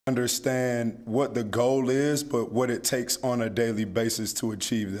understand what the goal is, but what it takes on a daily basis to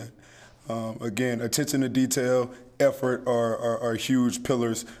achieve that. Again, attention to detail, effort are huge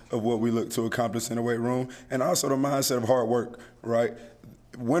pillars of what we look to accomplish in the weight room, and also the mindset of hard work, right?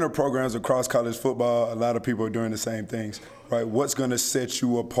 Winter programs across college football, a lot of people are doing the same things, right? What's going to set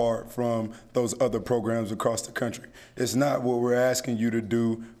you apart from those other programs across the country? It's not what we're asking you to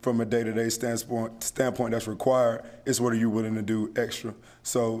do from a day-to-day standpoint that's required. It's what are you willing to do extra.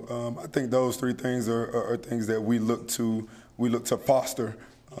 So I think those three things are things that we look to foster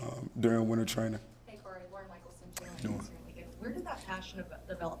during winter training. Hey, Corey, Lauren Michelson, where did that passion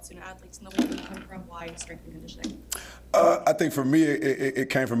develop student athletes in the weight room come from? Why strength and conditioning? I think for me, it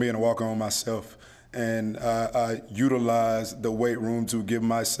came from being a walk-on myself. And I utilized the weight room to give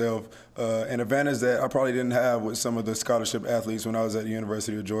myself an advantage that I probably didn't have with some of the scholarship athletes when I was at the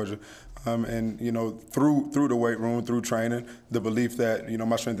University of Georgia. And through the weight room, through training, the belief that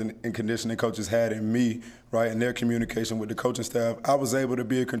my strength and conditioning coaches had in me, right, and their communication with the coaching staff, I was able to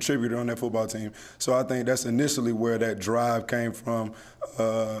be a contributor on that football team. So I think that's initially where that drive came from.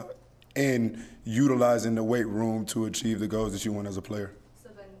 In utilizing the weight room to achieve the goals that you want as a player. So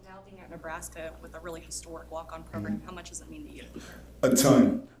then now being at Nebraska with a really historic walk-on program, how much does it mean to you? A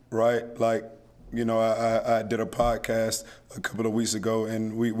ton, right? Like, I did a podcast a couple of weeks ago,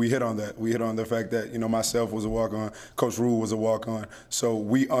 and we hit on that. We hit on the fact that, myself was a walk-on, Coach Rule was a walk-on. So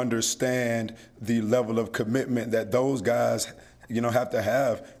we understand the level of commitment that those guys have to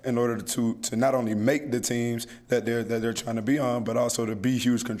have in order to not only make the teams that they're trying to be on, but also to be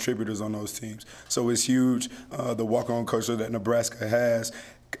huge contributors on those teams. So it's huge, the walk-on culture that Nebraska has.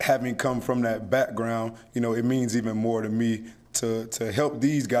 Having come from that background, it means even more to me to help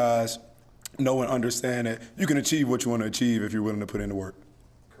these guys know and understand that you can achieve what you want to achieve if you're willing to put in the work.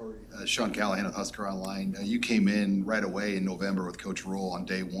 Sean Callahan of Husker Online. You came in right away in November with Coach Rule on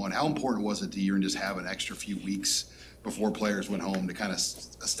day one. How important was it to you and just have an extra few weeks before players went home to kind of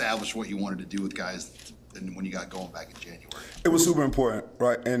establish what you wanted to do with guys and when you got going back in January? It was super important,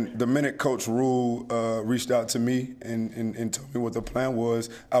 right? And the minute Coach Rule reached out to me and told me what the plan was,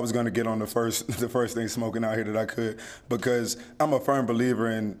 I was going to get on the first thing smoking out here that I could, because I'm a firm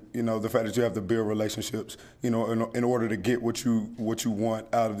believer in the fact that you have to build relationships, in order to get what you want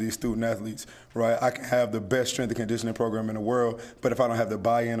out of these student athletes, right? I can have the best strength and conditioning program in the world, but if I don't have the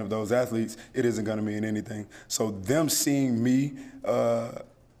buy-in of those athletes, it isn't going to mean anything. So them seeing me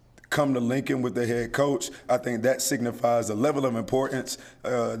come to Lincoln with the head coach, I think that signifies the level of importance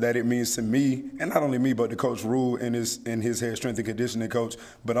that it means to me, and not only me, but the Coach Rule and his head strength and conditioning coach,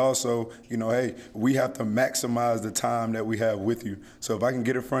 but also, hey, we have to maximize the time that we have with you. So if I can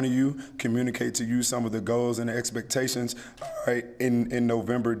get in front of you, communicate to you some of the goals and the expectations, all right, in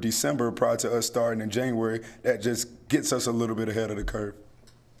November, December, prior to us starting in January, that just gets us a little bit ahead of the curve.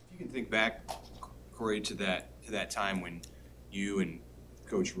 You can think back, Corey, to that time when you and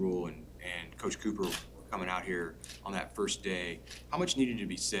Coach Rule and Coach Cooper were coming out here on that first day. How much needed to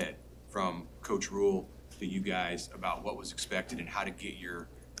be said from Coach Rule to you guys about what was expected and how to get your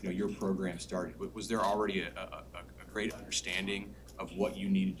program started? Was there already a great understanding of what you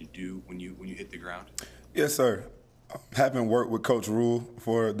needed to do when you hit the ground? Yes, sir. Having worked with Coach Rule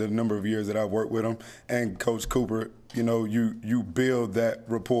for the number of years that I've worked with him and Coach Cooper, you build that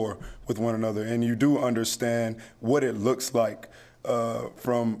rapport with one another, and you do understand what it looks like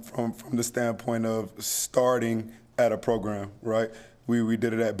from the standpoint of starting at a program, right? We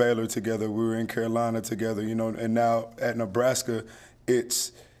did it at Baylor together. We were in Carolina together, and now at Nebraska,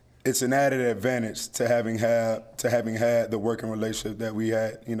 it's an added advantage to having had the working relationship that we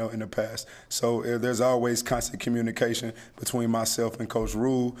had, in the past. So there's always constant communication between myself and Coach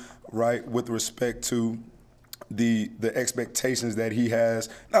Rule, right, with respect to the expectations that he has,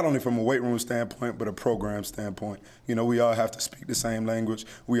 not only from a weight room standpoint, but a program standpoint. We all have to speak the same language.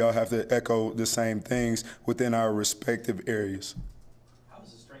 We all have to echo the same things within our respective areas. How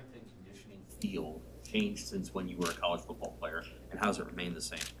has the strength and conditioning field changed since when you were a college football player, and how has it remained the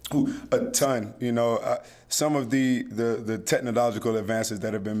same? A ton. Some of the technological advances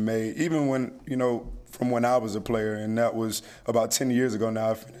that have been made, even when, from when I was a player, and that was about 10 years ago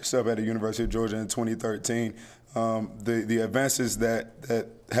now. I finished up at the University of Georgia in 2013. The advances that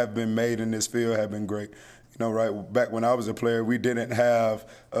have been made in this field have been great. Right back when I was a player, we didn't have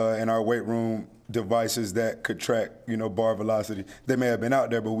in our weight room devices that could track, bar velocity. They may have been out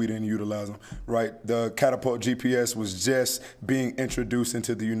there, but we didn't utilize them. Right, the Catapult GPS was just being introduced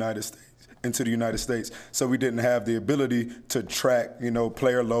into the United States. So we didn't have the ability to track,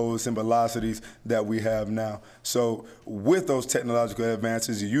 player loads and velocities that we have now. So with those technological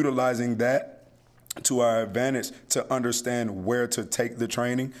advances, utilizing that, to our advantage to understand where to take the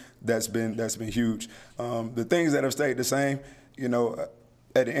training. That's been huge. The things that have stayed the same,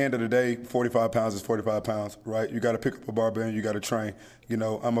 at the end of the day, 45 pounds is 45 pounds, right? You got to pick up a barbell and you got to train.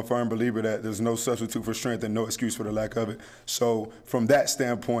 I'm a firm believer that there's no substitute for strength and no excuse for the lack of it. So from that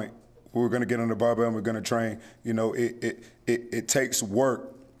standpoint, we're going to get on the barbell and we're going to train. It takes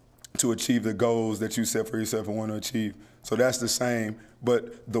work to achieve the goals that you set for yourself and want to achieve. So that's the same,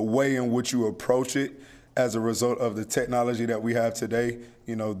 but the way in which you approach it as a result of the technology that we have today,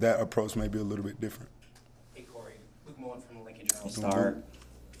 that approach may be a little bit different. Hey, Corey. Luke Mullen from the Lincoln Journal-Star.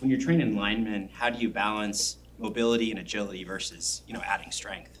 When you're training linemen, how do you balance mobility and agility versus, adding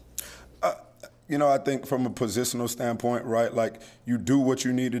strength? I think from a positional standpoint, right, like you do what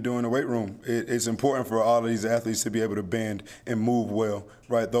you need to do in the weight room. It's important for all of these athletes to be able to bend and move well,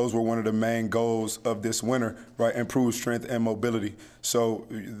 right? Those were one of the main goals of this winter, right? Improve strength and mobility. So,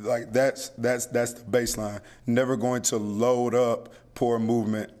 like that's the baseline. Never going to load up poor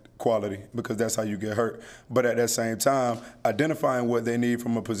movement quality because that's how you get hurt. But at that same time, identifying what they need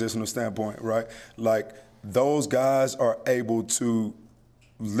from a positional standpoint, right? Like those guys are able to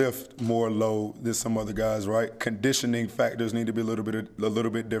lift more load than some other guys, right? Conditioning factors need to be a little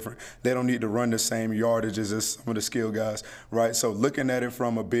bit different. They don't need to run the same yardages as some of the skill guys, right? So looking at it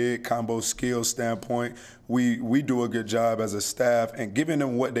from a big combo skill standpoint, we do a good job as a staff and giving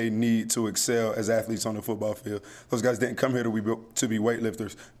them what they need to excel as athletes on the football field. Those guys didn't come here to be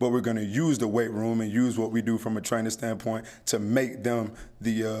weightlifters, but we're going to use the weight room and use what we do from a training standpoint to make them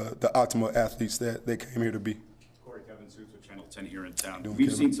the optimal athletes that they came here to be. Channel 10 here in town.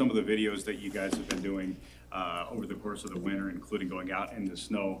 We've seen some of the videos that you guys have been doing over the course of the winter, including going out in the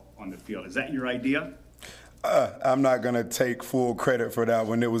snow on the field. Is that your idea? I'm not going to take full credit for that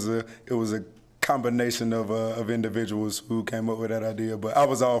one. It was a combination of individuals who came up with that idea, but I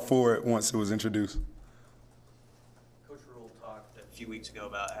was all for it once it was introduced. Coach Rule talked a few weeks ago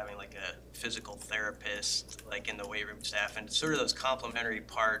about having like a physical therapist like in the weight room staff, and sort of those complementary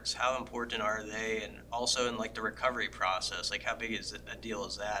parts, how important are they? And also in like the recovery process, like how big is a deal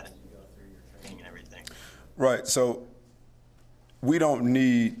is that as you go through your training and everything? Right, so we don't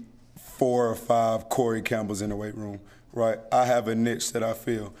need 4 or 5 Corey Campbells in the weight room, right? I have a niche that I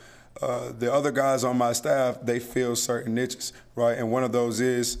feel. The other guys on my staff, they fill certain niches, right? And one of those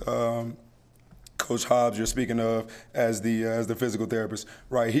is Coach Hobbs, you're speaking of as the physical therapist,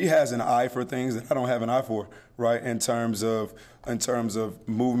 right? He has an eye for things that I don't have an eye for, right? In terms of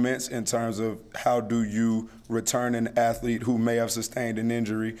movements, in terms of how do you return an athlete who may have sustained an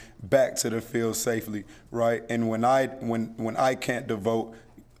injury back to the field safely, right? And when I can't devote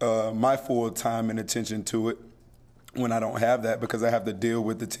my full time and attention to it, when I don't have that because I have to deal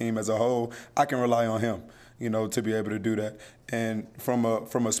with the team as a whole, I can rely on him, to be able to do that. And from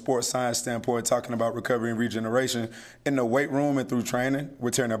a sports science standpoint, talking about recovery and regeneration, in the weight room and through training,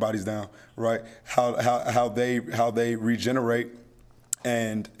 we're tearing our bodies down, right? How they regenerate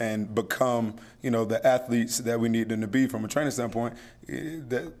and become, the athletes that we need them to be from a training standpoint,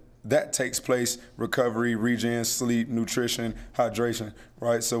 that takes place, recovery, regen, sleep, nutrition, hydration,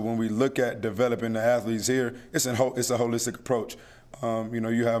 right? So when we look at developing the athletes here, it's a holistic approach.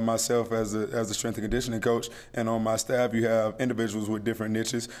 You have myself as a strength and conditioning coach, and on my staff you have individuals with different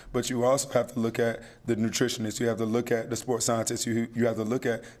niches, but you also have to look at the nutritionists, you have to look at the sports scientists, you have to look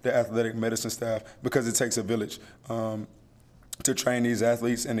at the athletic medicine staff, because it takes a village to train these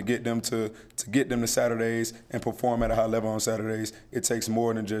athletes and to get them to Saturdays and perform at a high level on Saturdays. It takes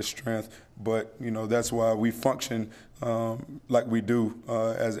more than just strength, but that's why we function like we do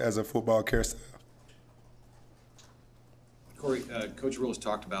as a football care staff. Corey, Coach Rule has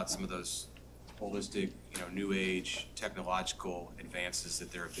talked about some of those holistic, new age technological advances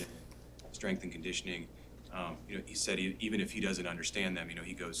that there have been in strength and conditioning. He said even if he doesn't understand them,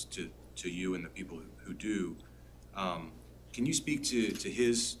 he goes to you and the people who do. Can you speak to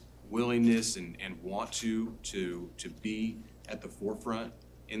his willingness and want to be at the forefront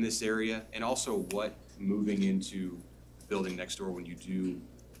in this area, and also what moving into the building next door when you do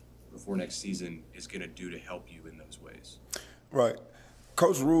before next season is going to do to help you in those ways? Right.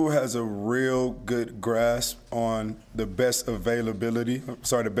 Coach Rule has a real good grasp on the best ability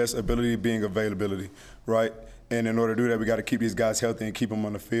being availability, right? And in order to do that, we got to keep these guys healthy and keep them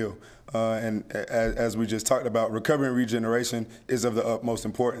on the field. And as we just talked about, recovery and regeneration is of the utmost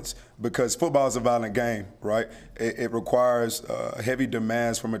importance because football is a violent game, right? It requires heavy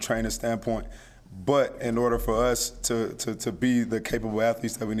demands from a trainer standpoint. But in order for us to be the capable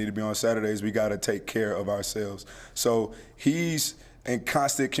athletes that we need to be on Saturdays, we got to take care of ourselves. So he's and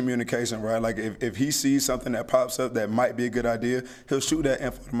constant communication, right? Like if he sees something that pops up that might be a good idea, he'll shoot that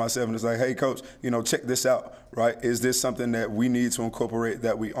info to myself and it's like, hey, coach, check this out, right? Is this something that we need to incorporate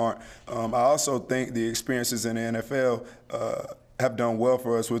that we aren't? I also think the experiences in the NFL have done well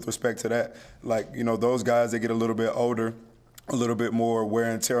for us with respect to that. Like, those guys that get a little bit older, a little bit more wear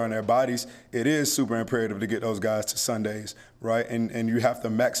and tear on their bodies, it is super imperative to get those guys to Sundays, right? And you have to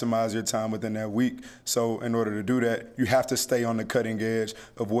maximize your time within that week. So in order to do that, you have to stay on the cutting edge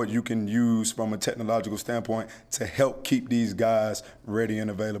of what you can use from a technological standpoint to help keep these guys ready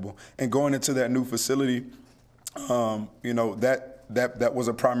and available. And going into that new facility, that was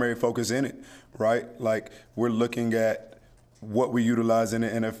a primary focus in it, right? Like we're looking at what we utilize in the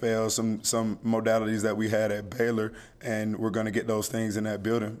NFL, some modalities that we had at Baylor, and we're going to get those things in that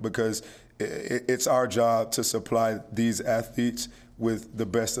building because it's our job to supply these athletes with the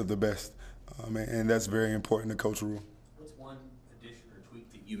best of the best, and that's very important to Coach Rule. What's one addition or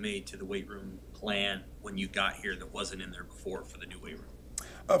tweak that you made to the weight room plan when you got here that wasn't in there before for the new weight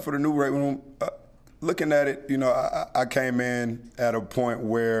room? For the new weight room, looking at it, I came in at a point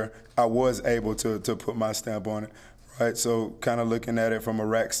where I was able to put my stamp on it. Right, so kind of looking at it from a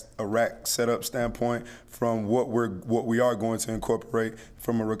rack setup standpoint, from what we are going to incorporate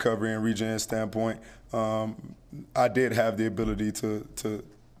from a recovery and regen standpoint, I did have the ability to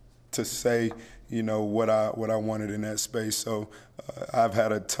say what I wanted in that space. So I've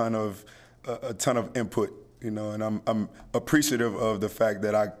had a ton of input. And I'm appreciative of the fact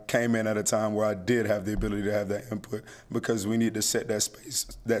that I came in at a time where I did have the ability to have that input because we need to set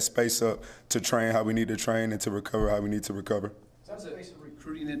that space up to train how we need to train and to recover how we need to recover. Is that a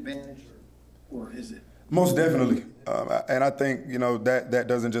recruiting advantage or is it? Most definitely. And I think, that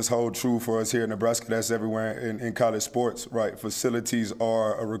doesn't just hold true for us here in Nebraska. That's everywhere in college sports, right? Facilities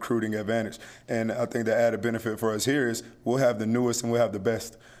are a recruiting advantage. And I think the added benefit for us here is we'll have the newest and we'll have the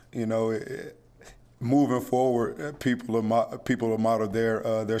best. Moving forward, people will model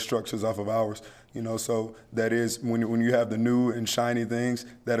their structures off of ours. So that is when you have the new and shiny things,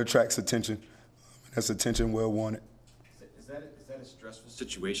 that attracts attention. That's attention well wanted. Is that a stressful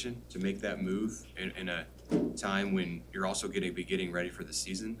situation to make that move in a time when you're also getting ready for the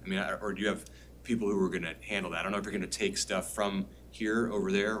season? I mean, or do you have people who are going to handle that? I don't know if you're going to take stuff from here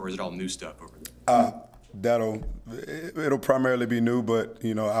over there, or is it all new stuff over there? It'll primarily be new, but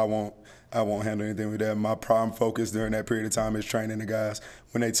I won't handle anything with that. My prime focus during that period of time is training the guys.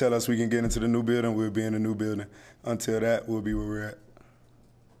 When they tell us we can get into the new building, we'll be in the new building. Until that, we'll be where we're at.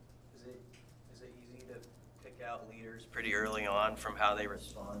 Is it easy to pick out leaders pretty early on from how they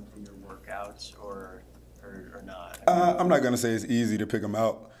respond to your workouts or not? I'm not going to say it's easy to pick them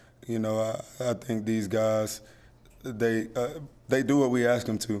out. I think these guys, they do what we ask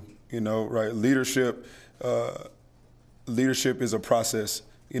them to. Right? Leadership is a process.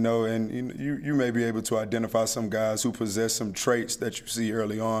 And you may be able to identify some guys who possess some traits that you see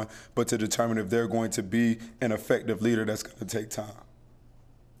early on, but to determine if they're going to be an effective leader, that's going to take time.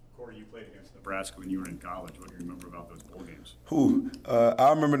 Corey, you played against Nebraska when you were in college. What do you remember about those bowl games? I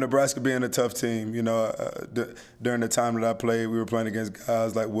remember Nebraska being a tough team. During the time that I played, we were playing against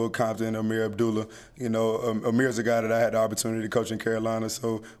guys like Will Compton, Amir Abdullah. Amir's a guy that I had the opportunity to coach in Carolina,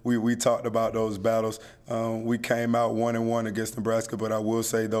 so we talked about those battles. We came out 1-1 against Nebraska, but I will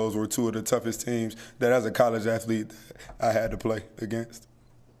say those were two of the toughest teams that as a college athlete I had to play against.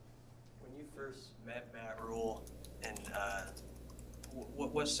 When you first met Matt Rule, and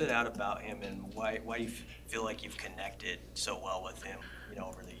what stood out about him, and why do you feel like you've connected so well with him,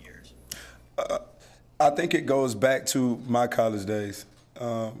 over the years? I think it goes back to my college days.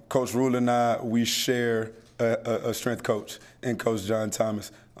 Coach Rule and we share a strength coach in Coach John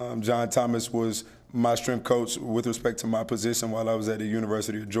Thomas. John Thomas was my strength coach with respect to my position while I was at the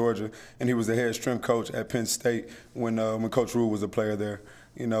University of Georgia, and he was the head strength coach at Penn State when Coach Rule was a player there.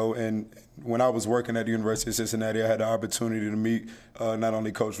 And when I was working at the University of Cincinnati, I had the opportunity to meet not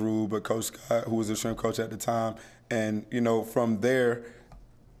only Coach Rule, but Coach Scott, who was the strength coach at the time. And, from there,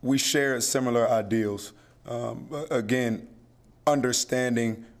 we shared similar ideals. Again,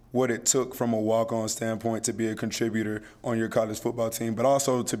 understanding what it took from a walk-on standpoint to be a contributor on your college football team, but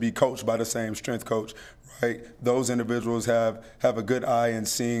also to be coached by the same strength coach, right? Those individuals have a good eye in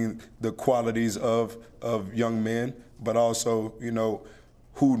seeing the qualities of young men, but also,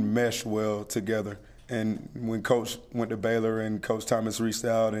 who mesh well together. And when Coach went to Baylor and Coach Thomas reached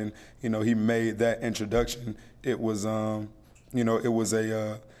out and, he made that introduction, it was a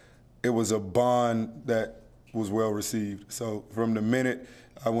bond that was well received. So from the minute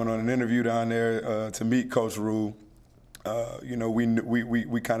I went on an interview down there to meet Coach Rule,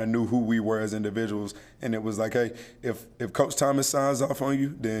 we kind of knew who we were as individuals, and it was like, hey, if Coach Thomas signs off on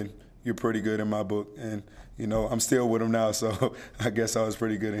you, then you're pretty good in my book, and I'm still with him now, so I guess I was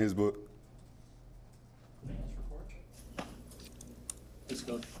pretty good in his book. Let's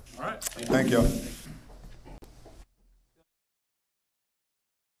go. All right. Thank y'all.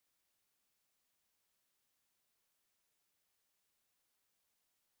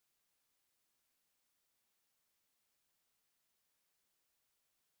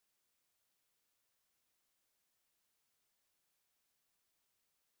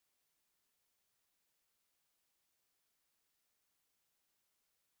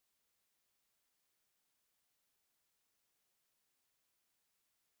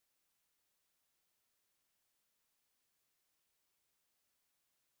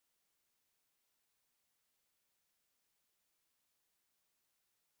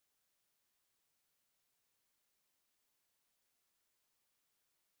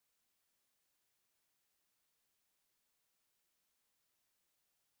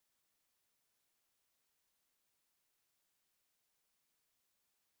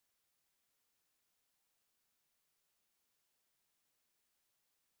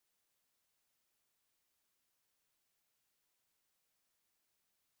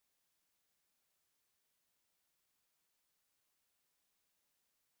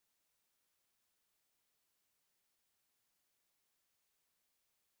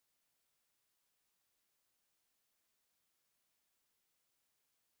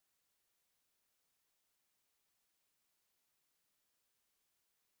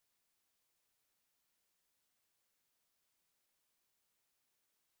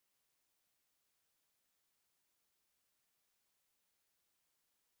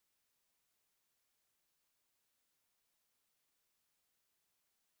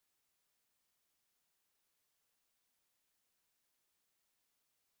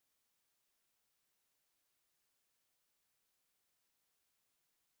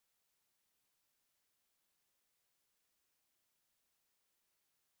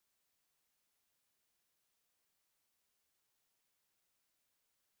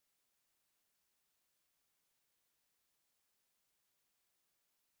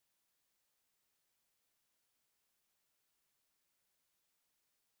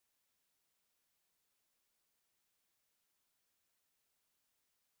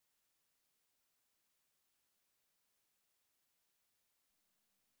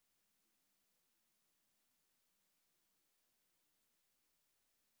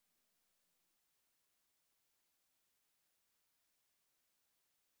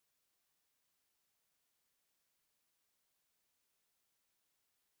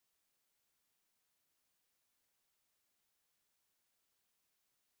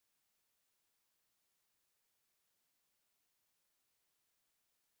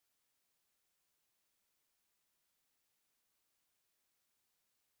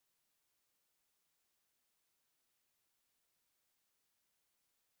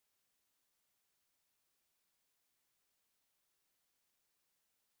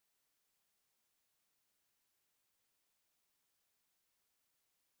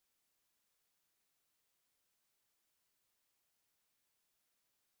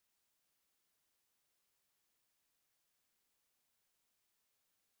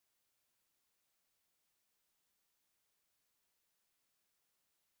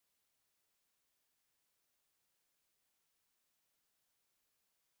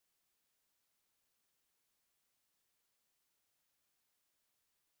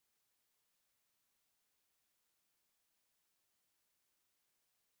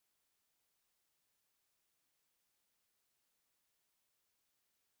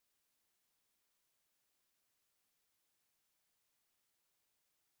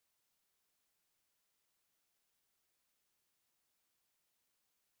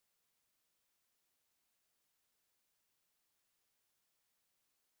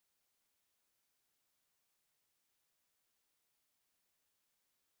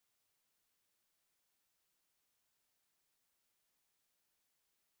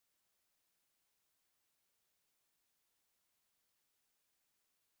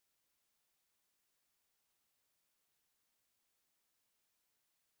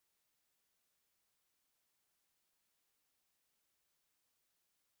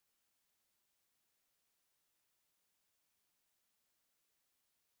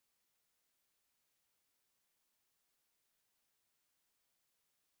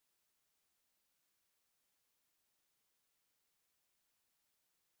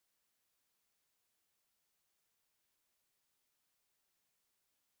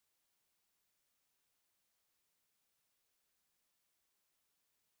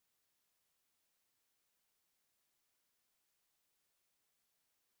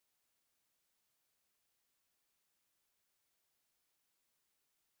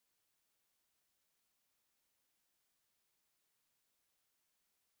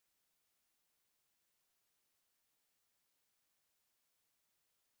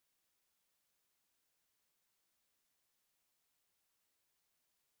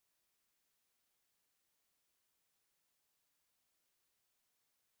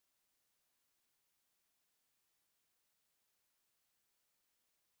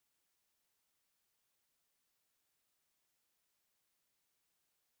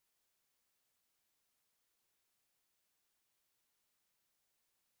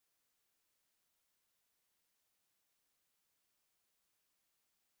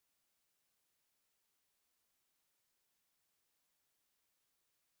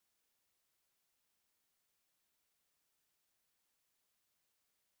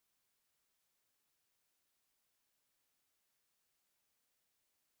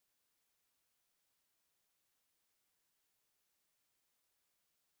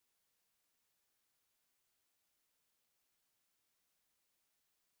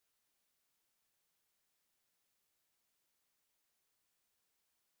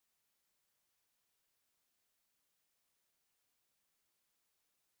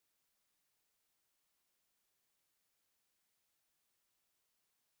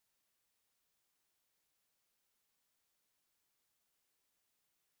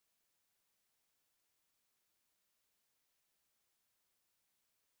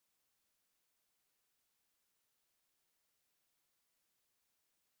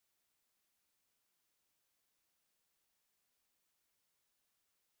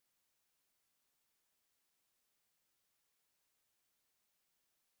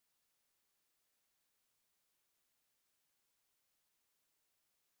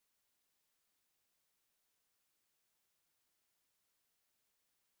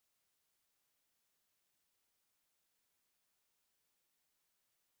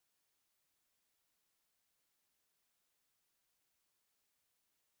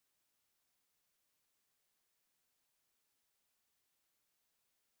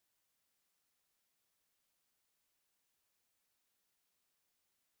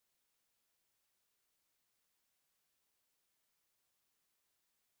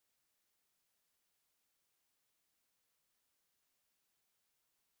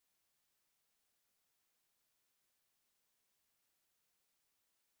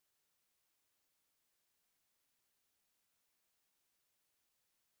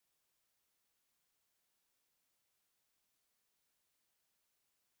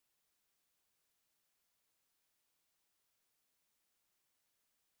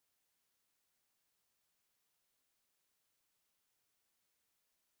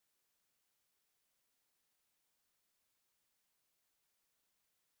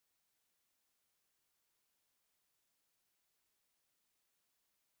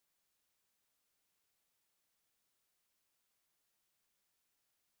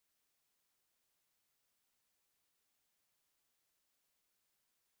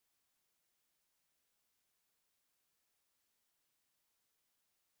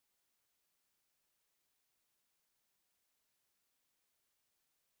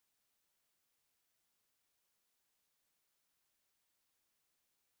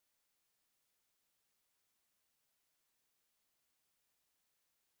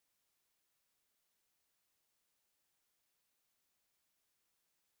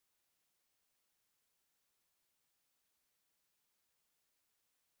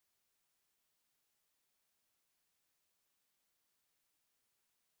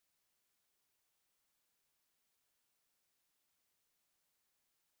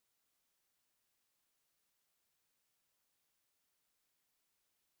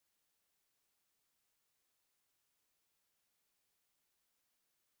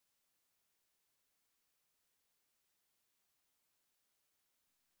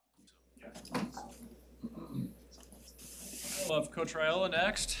 We'll have Coach Raiola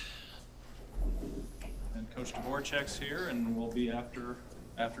next. And Coach Dvoracek's here, and we'll be after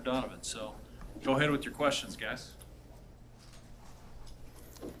Donovan. So go ahead with your questions, guys.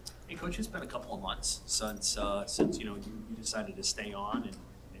 Hey, Coach, it's been a couple of months since you know you decided to stay on and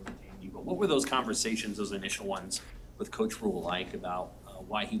everything. What were those conversations, those initial ones, with Coach Rule like about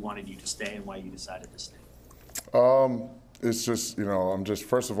why he wanted you to stay and why you decided to stay? It's just, you know,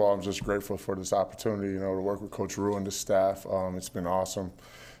 first of all, I'm just grateful for this opportunity, you know, to work with Coach Rule and the staff. It's been awesome.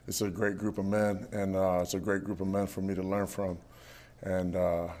 It's a great group of men, and it's a great group of men for me to learn from. And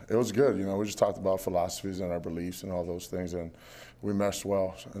it was good, you know, we just talked about philosophies and our beliefs and all those things, and we meshed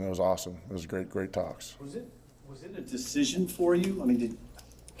well, and it was awesome. It was great talks. Was it a decision for you? I mean,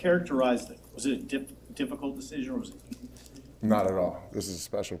 characterize it. Was it a difficult decision, or was it an easy decision? Not at all. This is a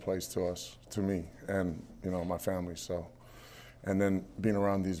special place to us, to me, and, you know, my family, so. And then being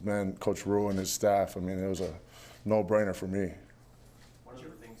around these men, Coach Rule and his staff, I mean, it was a no-brainer for me. One of the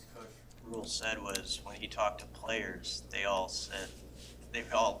things Coach Rule said was when he talked to players, they all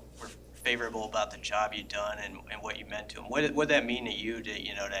were favorable about the job you'd done and what you meant to them. What did that mean to you to,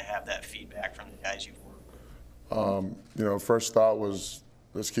 you know, to have that feedback from the guys you've worked with? You know, first thought was,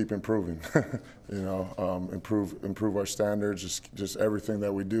 let's keep improving. You know, improve our standards, just everything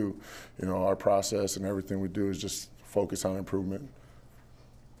that we do. You know, our process and everything we do is just focus on improvement.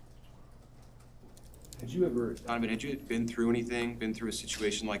 Donovan, had you been through a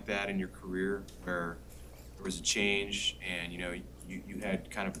situation like that in your career where there was a change and, you know, you had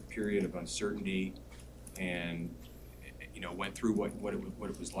kind of a period of uncertainty and, you know, went through what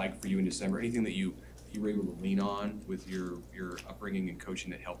it was like for you in December? Anything that you were able to lean on with your upbringing and coaching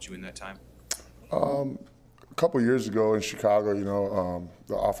that helped you in that time? A couple years ago in Chicago, you know,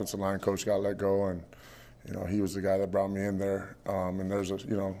 the offensive line coach got let go, and, you know, he was the guy that brought me in there. And there's a,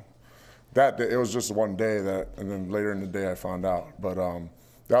 you know, that day, it was just one day and then later in the day I found out. But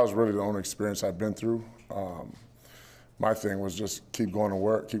that was really the only experience I've been through. My thing was just keep going to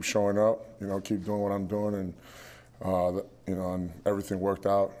work, keep showing up, you know, keep doing what I'm doing, and, you know, and everything worked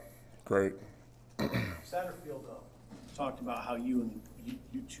out great. Satterfield talked about how you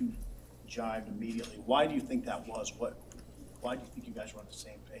two jived immediately. Why do you think that was? Why do you think you guys were on the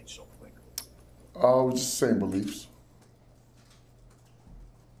same page so quickly? Just the same beliefs.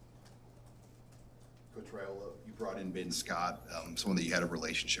 Coach Raiola, you brought in Ben Scott, someone that you had a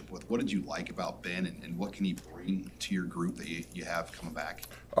relationship with. What did you like about Ben, and what can he bring to your group that you have coming back?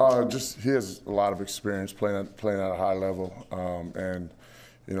 Just he has a lot of experience playing at a high level, and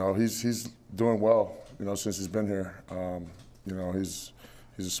you know he's doing well. You know, since he's been here, you know he's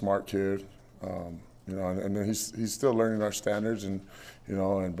a smart kid. You know, and then he's still learning our standards, and you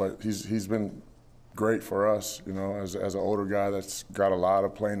know, but he's been great for us. You know, as an older guy that's got a lot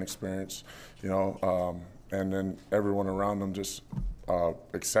of playing experience. You know, and then everyone around him just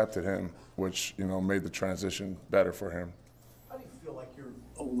accepted him, which you know made the transition better for him. How do you feel like your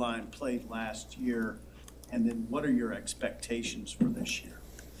O-line played last year, and then what are your expectations for this year?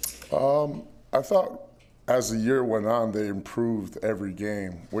 I thought as the year went on, they improved every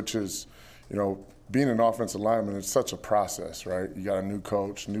game, which is, you know, being an offensive lineman, it's such a process, right? You got a new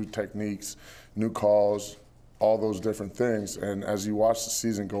coach, new techniques, new calls, all those different things. And as you watch the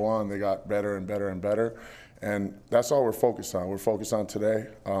season go on, they got better and better and better. And that's all we're focused on. We're focused on today,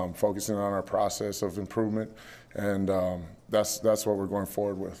 focusing on our process of improvement. And that's what we're going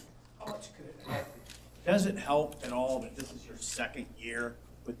forward with. How much could it help? Does it help at all that this is your second year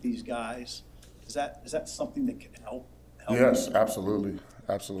with these guys? Is that something that can help? Yes, absolutely,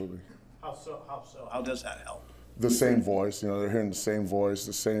 absolutely. How so? How does that help? The same voice, you know, they're hearing the same voice,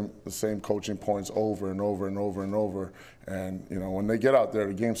 the same coaching points over and over and over and over. And, you know, when they get out there,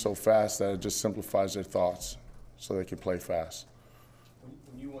 the game's so fast that it just simplifies their thoughts so they can play fast.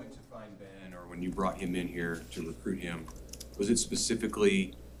 When you went to find Ben, or when you brought him in here to recruit him, was it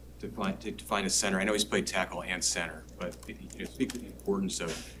specifically to find a center? I know he's played tackle and center, but you know, speak to the importance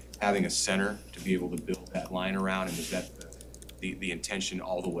of having a center to be able to build that line around, and is that the intention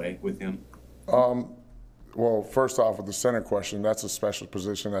all the way with him? Well, first off, with the center question, that's a special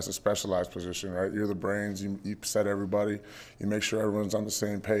position. That's a specialized position, right? You're the brains. You set everybody. You make sure everyone's on the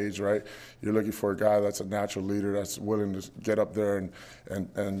same page, right? You're looking for a guy that's a natural leader, that's willing to get up there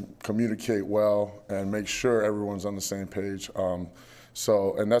and communicate well and make sure everyone's on the same page. And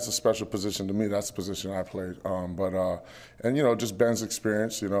that's a special position to me. That's the position I played. And, you know, just Ben's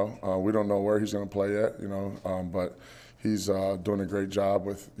experience, you know. We don't know where he's going to play yet, you know, but he's doing a great job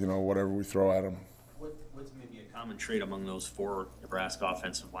with, you know, whatever we throw at him. What's maybe a common trait among those 4 Nebraska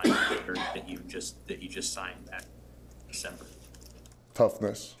offensive linemen that you just signed back in December?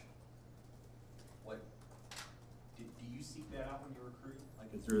 Toughness.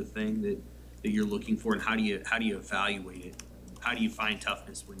 Is there a thing that you're looking for, and how do you evaluate it? How do you find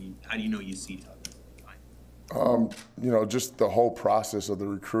toughness how do you know you see toughness? You know, just the whole process of the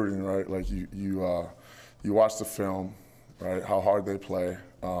recruiting, right? Like you watch the film, right? How hard they play,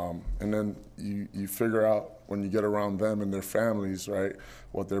 and then you figure out when you get around them and their families, right?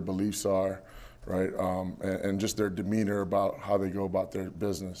 What their beliefs are, right? And just their demeanor about how they go about their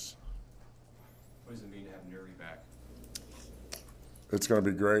business. What does it mean to have Nuri back? It's going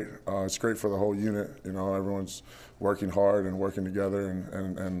to be great. It's great for the whole unit. You know, everyone's working hard and working together,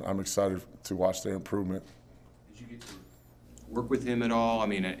 and I'm excited to watch their improvement. Did you get to work with him at all? I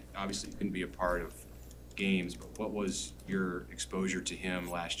mean, obviously you couldn't be a part of games, but what was your exposure to him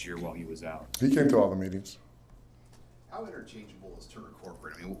last year while he was out? He came to all the meetings. How interchangeable is Turner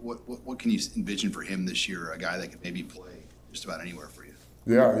corporate? I mean, what can you envision for him this year? A guy that could maybe play just about anywhere for you.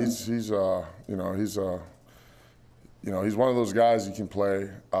 Yeah, he's one of those guys you can play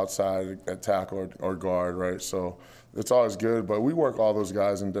outside at tackle or guard, right? So it's always good, but we work all those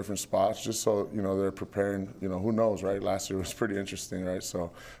guys in different spots just so, you know, they're preparing, you know, who knows, right? Last year was pretty interesting, right?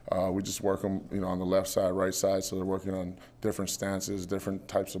 So we just work them, you know, on the left side, right side, so they're working on different stances, different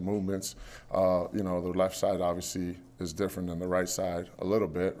types of movements. You know, the left side obviously is different than the right side a little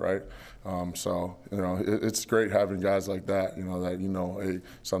bit, right? So, you know, it's great having guys like that, you know, hey,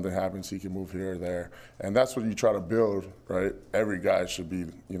 something happens, he can move here or there. And that's what you try to build, right? Every guy should be,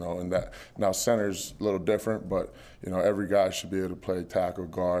 you know, in that. Now, center's a little different, but, you know, every guy should be able to play tackle,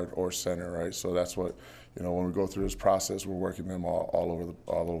 guard, or center, right? So that's what, you know, when we go through this process, we're working them all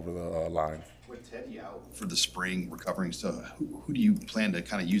over the line. With Teddy out for the spring recovering stuff, who do you plan to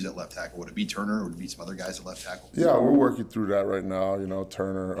kind of use at left tackle? Would it be Turner or would it be some other guys at left tackle? Yeah, we're working through that right now. You know,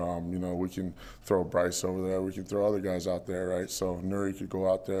 Turner, you know, we can throw Bryce over there. We can throw other guys out there, right? So Nuri could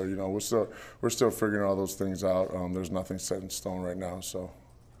go out there. You know, we're still figuring all those things out. There's nothing set in stone right now, so.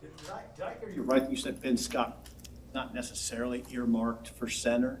 Did I hear you right? You said Ben Scott not necessarily earmarked for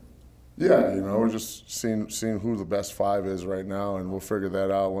center? Yeah, you know, we're just seeing who the best five is right now, and we'll figure that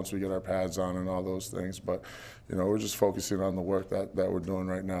out once we get our pads on and all those things. But, you know, we're just focusing on the work that we're doing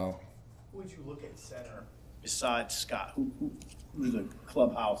right now. Who would you look at center besides Scott? Who's the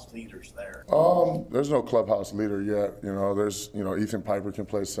clubhouse leaders there? There's no clubhouse leader yet. You know, Ethan Piper can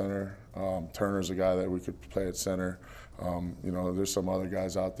play center. Turner's a guy that we could play at center. You know, there's some other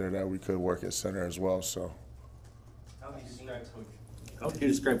guys out there that we could work at center as well. So. How would you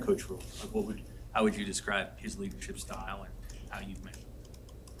describe Coach Rule? Like how would you describe his leadership style and how you've met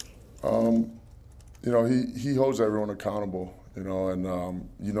him? You know, he holds everyone accountable. You know, and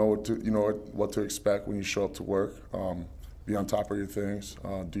you know what to expect when you show up to work. Be on top of your things,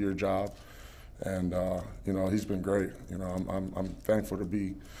 do your job, and you know, he's been great. You know, I'm thankful to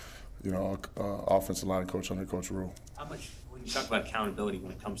be, you know, offensive line coach under Coach Rule. How much, when you talk about accountability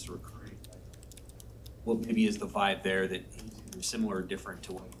when it comes to recruiting, what maybe is the vibe there that he's similar or different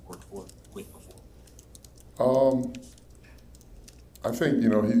to what you worked with before? I think, you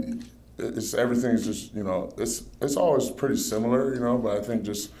know, everything's just, you know, it's always pretty similar, you know, but I think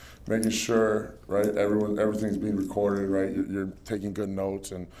just making sure, right, everything's being recorded, right, you're taking good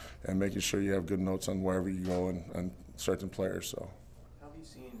notes and making sure you have good notes on wherever you go and certain players, so. How have you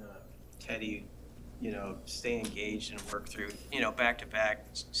seen Teddy, you know, stay engaged and work through, you know, back-to-back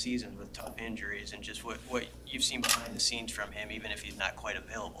seasons with tough injuries, and just what you've seen behind the scenes from him, even if he's not quite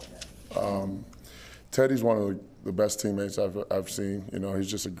available yet? Teddy's one of the best teammates I've seen. You know, he's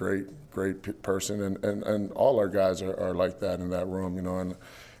just a great person, and all our guys are like that in that room, you know, and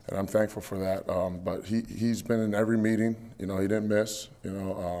I'm thankful for that. But he's been in every meeting, you know, he didn't miss, you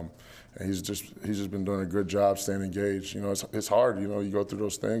know, and he's just been doing a good job staying engaged. You know, it's hard, you know, you go through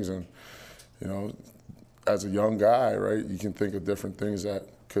those things, and, you know, as a young guy, right, you can think of different things that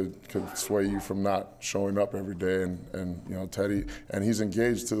could sway you from not showing up every day, and you know, Teddy, and he's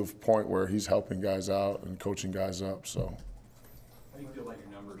engaged to the point where he's helping guys out and coaching guys up, so. How do you feel about your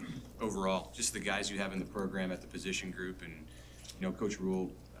numbers overall? Just the guys you have in the program at the position group, and, you know, Coach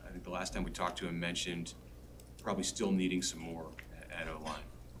Rule, I think the last time we talked to him mentioned probably still needing some more at O-line.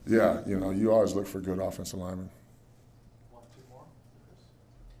 Yeah, you know, you always look for good offensive linemen. One, two more.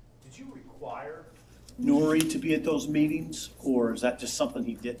 Did you require Nuri to be at those meetings, or is that just something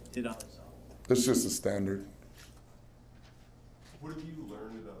he did on his own? It's just a standard. What have you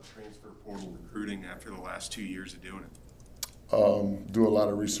learned about transfer portal recruiting after the last 2 years of doing it? Do a lot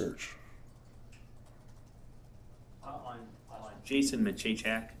of research. On Jason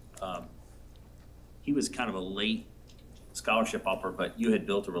Machachak, he was kind of a late scholarship offer, but you had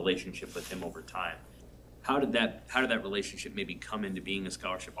built a relationship with him over time. How did that relationship maybe come into being a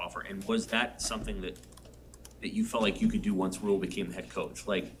scholarship offer, and was that something that that you felt like you could do once Rule became the head coach?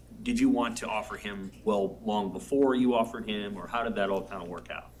 Like, did you want to offer him long before you offered him, or how did that all kind of work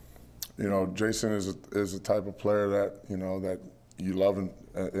out? You know, Jason is a type of player that, you know, that you love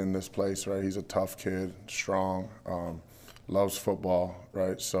in this place, right? He's a tough kid, strong, loves football,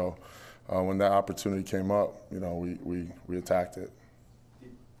 right? So when that opportunity came up, you know, we attacked it.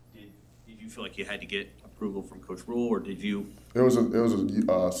 Did you feel like you had to get approval from Coach Rule, or did you? It was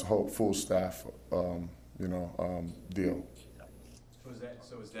a whole full staff, deal.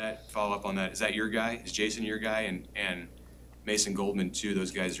 So is that, follow up on that, is that your guy? Is Jason your guy? And Mason Goldman too,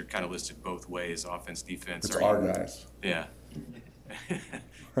 those guys are kind of listed both ways, offense, defense. It's our guys. Yeah.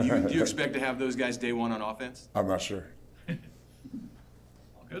 Do you expect to have those guys day one on offense? I'm not sure.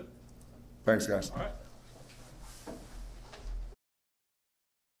 All good? Thanks, guys. All right.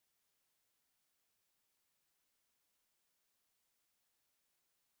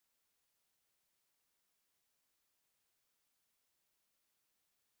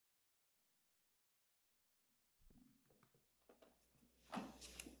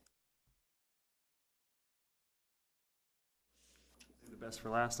 The best for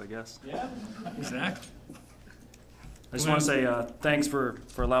last, I guess. Yeah, exactly. I just want to say thanks for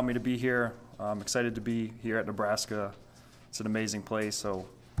allowing me to be here. I'm excited to be here at Nebraska. It's an amazing place, so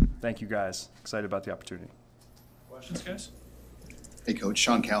thank you guys. Excited about the opportunity. Questions, guys? Hey, Coach,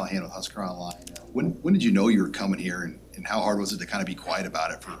 Sean Callahan with Husker Online. When did you know you were coming here, and how hard was it to kind of be quiet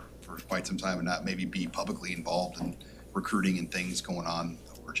about it for quite some time and not maybe be publicly involved in recruiting and things going on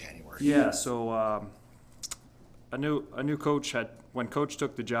over January? Yeah, so a new coach when Coach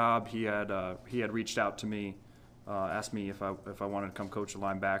took the job, he had reached out to me, asked me if I wanted to come coach the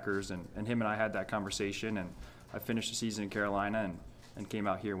linebackers, and him and I had that conversation, and I finished the season in Carolina and came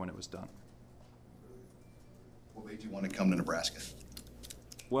out here when it was done. What made you want to come to Nebraska?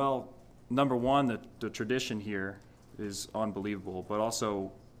 Well, number one, the tradition here is unbelievable, but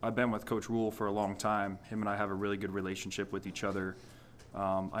also I've been with Coach Rule for a long time. Him and I have a really good relationship with each other.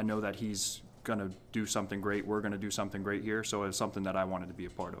 I know that he's going to do something great. We're going to do something great here, so it's something that I wanted to be a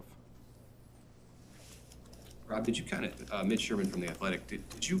part of. Rob, did you kind of, Mitch Sherman from The Athletic,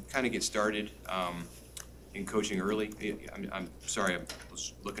 did you kind of get started in coaching early? I'm sorry, I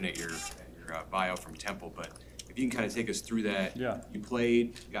was looking at your bio from Temple, but if you can kind of take us through that. Yeah. You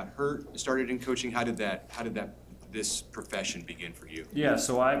played, got hurt, started in coaching. How did this profession begin for you? Yeah,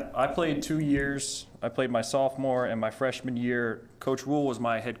 so I played 2 years. I played my sophomore and my freshman year. Coach Rule was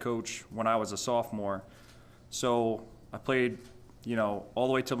my head coach when I was a sophomore. So I played, all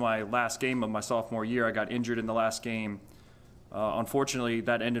the way to my last game of my sophomore year. I got injured in the last game. Unfortunately,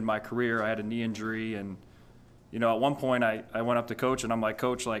 that ended my career. I had a knee injury, and, at one point I went up to Coach, and I'm like,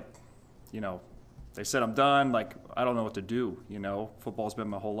 Coach, they said I'm done. I don't know what to do, Football's been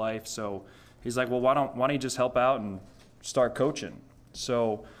my whole life. So he's like, well, why don't you just help out and start coaching?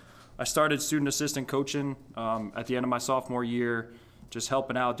 So I started student assistant coaching at the end of my sophomore year, just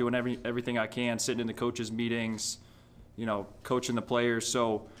helping out, doing everything I can, sitting in the coaches' meetings, coaching the players.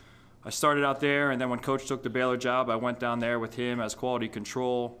 So I started out there, and then when Coach took the Baylor job, I went down there with him as quality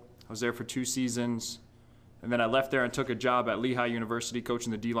control. I was there for 2 seasons. And then I left there and took a job at Lehigh University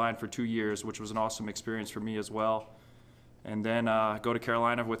coaching the D-line for 2 years, which was an awesome experience for me as well. And then go to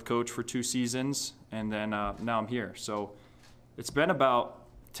Carolina with Coach for 2 seasons, and then now I'm here. So it's been about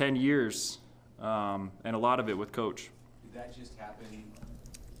 10 years, and a lot of it with Coach. Did that just happen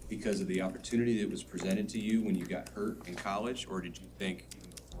because of the opportunity that was presented to you when you got hurt in college, or did you think even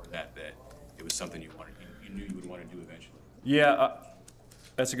before that it was something you knew you would want to do eventually? Yeah,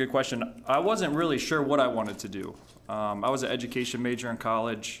 that's a good question. I wasn't really sure what I wanted to do. I was an education major in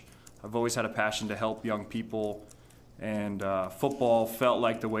college. I've always had a passion to help young people. And football felt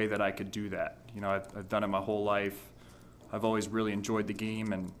like the way that I could do that. I've done it my whole life. I've always really enjoyed the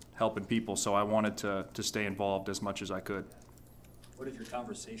game and helping people, so I wanted to stay involved as much as I could. What have your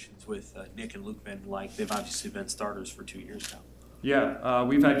conversations with Nick and Luke been like? They've obviously been starters for 2 years now. Yeah,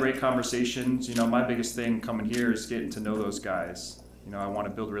 we've had great conversations. My biggest thing coming here is getting to know those guys. I want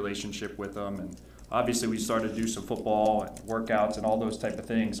to build a relationship with them, and obviously we started to do some football and workouts and all those type of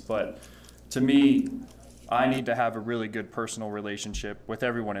things, but to me, I need to have a really good personal relationship with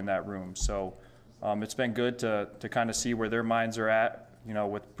everyone in that room. So it's been good to kind of see where their minds are at,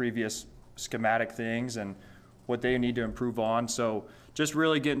 with previous schematic things and what they need to improve on. So just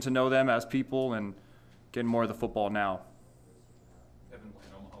really getting to know them as people and getting more of the football now. Evan, in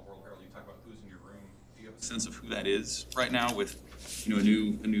Omaha World Herald, you talk about who's in your room. Do you have a sense of who that is right now with a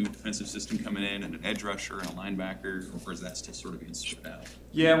new defensive system coming in and an edge rusher and a linebacker, or is that still sort of being sorted out?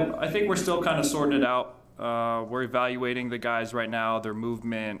 Yeah, I think we're still kind of sorting it out. We're evaluating the guys right now, their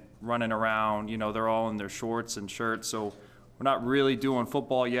movement, running around. You know, they're all in their shorts and shirts, so we're not really doing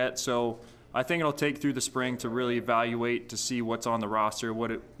football yet. So I think it'll take through the spring to really evaluate to see what's on the roster,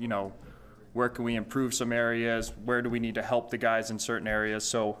 where can we improve some areas, where do we need to help the guys in certain areas.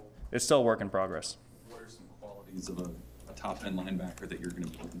 So it's still a work in progress. What are some qualities of a top end linebacker that you're going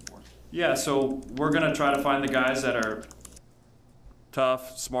to be looking for? Yeah, so we're going to try to find the guys that are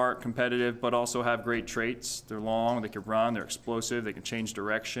tough, smart, competitive, but also have great traits. They're long, they can run, they're explosive, they can change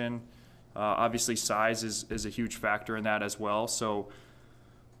direction. Obviously, size is a huge factor in that as well. So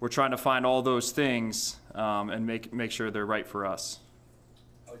we're trying to find all those things and make sure they're right for us.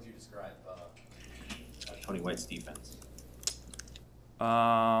 How would you describe Tony White's defense?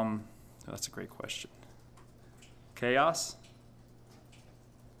 That's a great question. Chaos?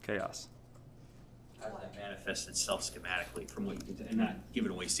 Chaos. How does that manifest itself schematically from what you can, and not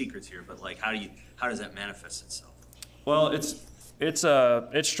giving away secrets here, but like how does that manifest itself? Well,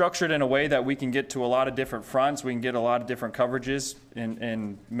 it's structured in a way that we can get to a lot of different fronts. We can get a lot of different coverages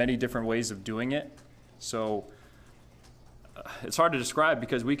in many different ways of doing it. So it's hard to describe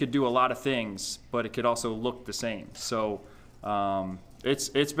because we could do a lot of things, but it could also look the same. So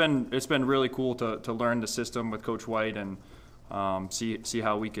it's been really cool to learn the system with Coach White and see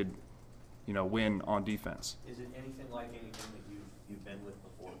how we could win on defense. Is it anything like anything that you've been with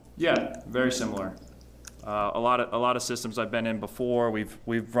before? Yeah, very similar. A lot of systems I've been in before.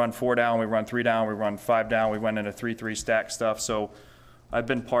 We've run 4 down, we run 3 down, we run 5 down, we went into 3-3 stack stuff. So I've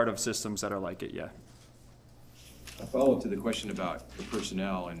been part of systems that are like it. Yeah. A follow-up to the question about the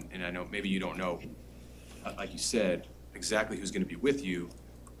personnel, and I know maybe you don't know, like you said, exactly who's going to be with you,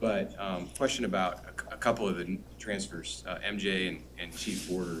 but question about a couple of the transfers, MJ and Chief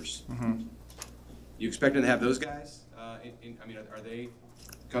Borders. Mm-hmm. You expecting to have those guys? Are they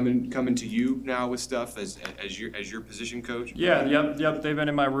coming to you now with stuff as your position coach? Yeah, yep. They've been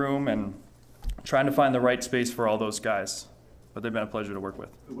in my room and trying to find the right space for all those guys. But they've been a pleasure to work with.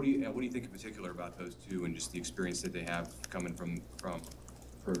 What do you think in particular about those two and just the experience that they have coming from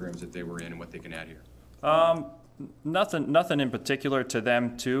programs that they were in and what they can add here? Nothing in particular to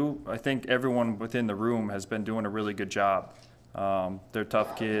them too. I think everyone within the room has been doing a really good job. They're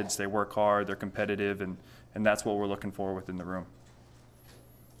tough kids. They work hard. They're competitive, and that's what we're looking for within the room.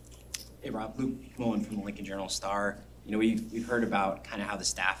 Hey Rob, Luke Mullen from the Lincoln Journal-Star. We've heard about kind of how the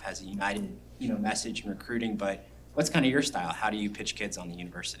staff has a united message in recruiting, but what's kind of your style? How do you pitch kids on the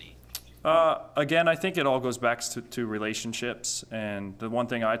university? Again, I think it all goes back to relationships. And the one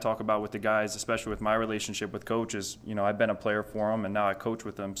thing I talk about with the guys, especially with my relationship with Coach, is, I've been a player for them and now I coach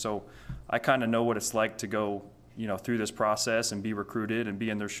with them. So I kind of know what it's like to go, through this process and be recruited and be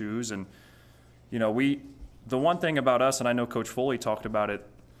in their shoes. And, the one thing about us, and I know Coach Foley talked about it,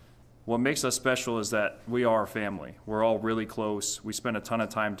 what makes us special is that we are a family. We're all really close. We spend a ton of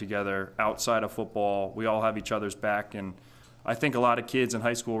time together outside of football. We all have each other's back. And I think a lot of kids in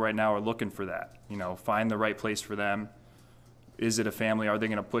high school right now are looking for that. Find the right place for them. Is it a family? Are they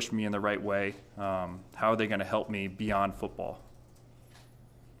going to push me in the right way? How are they going to help me beyond football?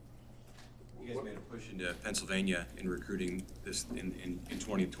 You guys made a push into Pennsylvania in recruiting this in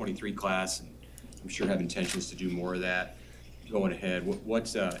 2023 class, and I'm sure have intentions to do more of that going ahead.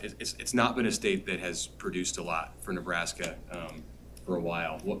 It's not been a state that has produced a lot for Nebraska for a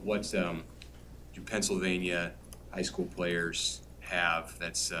while. Do Pennsylvania high school players have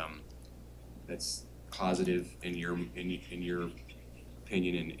that's positive in your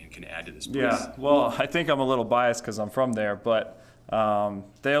opinion and can add to this place? Yeah, well, I think I'm a little biased because I'm from there, but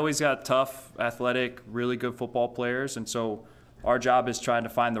they always got tough, athletic, really good football players, and so our job is trying to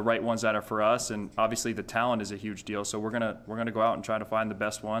find the right ones that are for us, and obviously the talent is a huge deal. So we're gonna go out and try to find the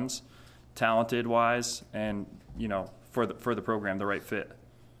best ones, talented wise, and for the program, the right fit.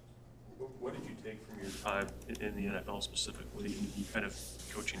 What did you take from your time in the NFL specifically, you kind of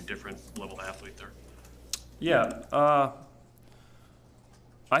coaching different level athlete there? Yeah,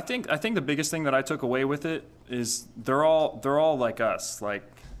 I think the biggest thing that I took away with it is they're all like us. Like,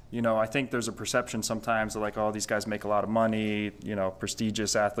 I think there's a perception sometimes that oh, these guys make a lot of money,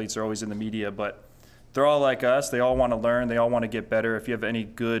 prestigious athletes are always in the media, but they're all like us. They all want to learn. They all want to get better. If you have any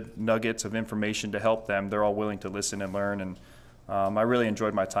good nuggets of information to help them, they're all willing to listen and learn. And I really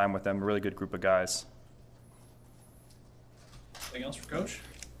enjoyed my time with them. A really good group of guys. Anything else for Coach?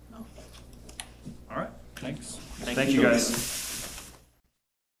 No. All right. Thanks. Thank you guys.